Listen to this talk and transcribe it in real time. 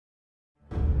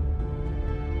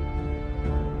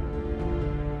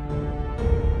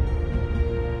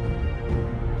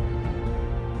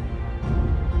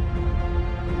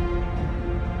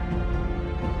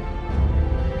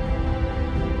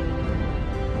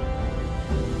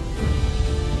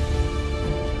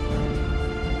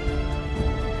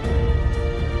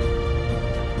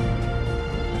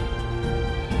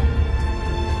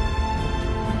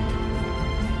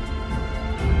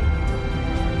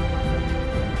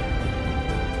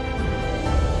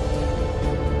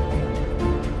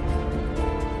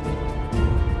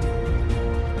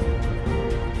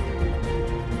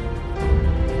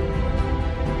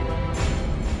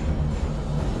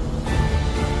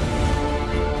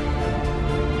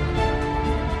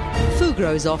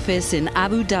Fugro's office in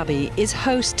Abu Dhabi is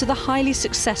host to the highly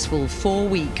successful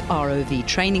 4-week ROV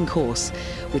training course,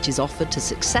 which is offered to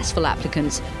successful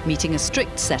applicants meeting a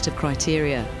strict set of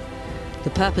criteria.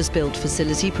 The purpose-built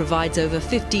facility provides over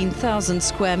 15,000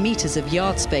 square metres of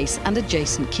yard space and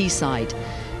adjacent quayside,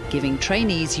 giving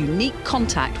trainees unique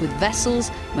contact with vessels,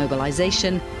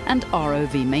 mobilisation and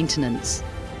ROV maintenance.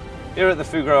 Here at the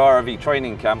Fugro ROV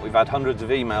training camp, we've had hundreds of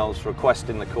emails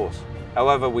requesting the course.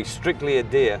 However, we strictly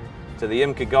adhere to the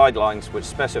IMCA guidelines which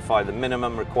specify the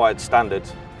minimum required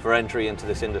standards for entry into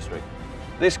this industry.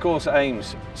 This course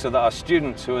aims so that our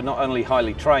students who are not only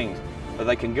highly trained, but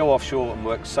they can go offshore and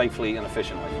work safely and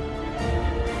efficiently.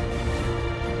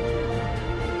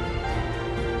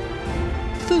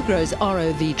 Fugro's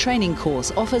ROV training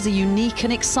course offers a unique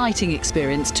and exciting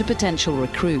experience to potential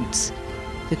recruits.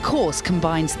 The course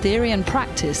combines theory and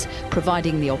practice,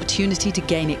 providing the opportunity to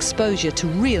gain exposure to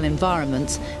real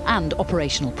environments and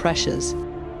operational pressures.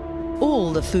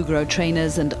 All the Fugro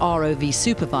trainers and ROV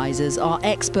supervisors are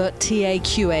expert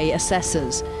TA/QA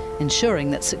assessors,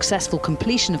 ensuring that successful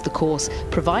completion of the course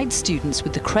provides students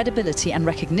with the credibility and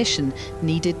recognition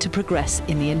needed to progress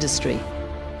in the industry.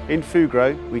 In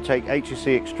Fugro, we take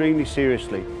HSE extremely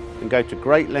seriously and go to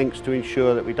great lengths to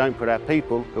ensure that we don't put our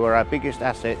people, who are our biggest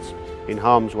assets, in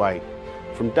harm's way.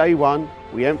 From day one,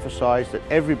 we emphasise that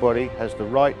everybody has the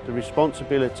right, the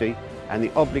responsibility and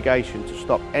the obligation to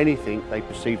stop anything they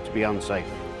perceive to be unsafe.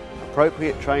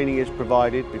 Appropriate training is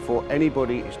provided before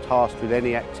anybody is tasked with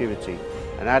any activity,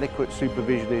 and adequate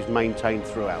supervision is maintained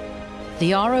throughout.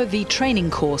 The ROV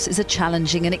training course is a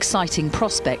challenging and exciting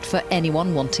prospect for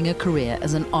anyone wanting a career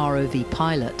as an ROV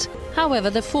pilot.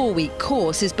 However, the 4-week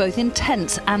course is both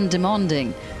intense and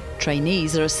demanding.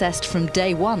 Trainees are assessed from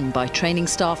day one by training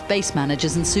staff, base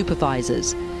managers and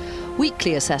supervisors.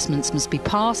 Weekly assessments must be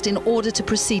passed in order to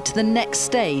proceed to the next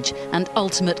stage and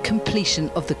ultimate completion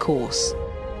of the course.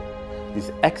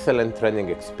 This excellent training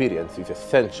experience is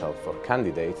essential for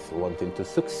candidates wanting to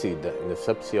succeed in the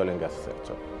subsea oil and gas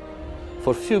sector.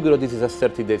 For Fugro, this is a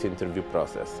 30-day interview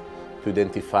process to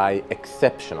identify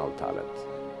exceptional talent.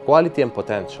 Quality and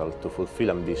potential to fulfill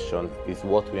ambition is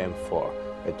what we aim for,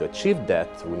 and to achieve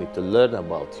that, we need to learn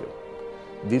about you.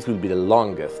 This will be the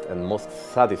longest and most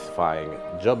satisfying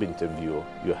job interview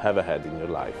you ever had in your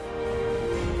life.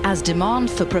 As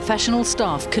demand for professional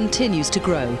staff continues to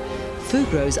grow,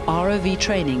 Fugro's ROV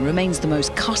training remains the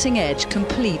most cutting-edge,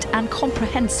 complete and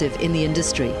comprehensive in the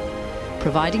industry,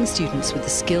 providing students with the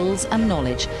skills and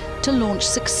knowledge to launch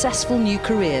successful new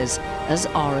careers as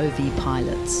ROV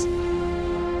pilots.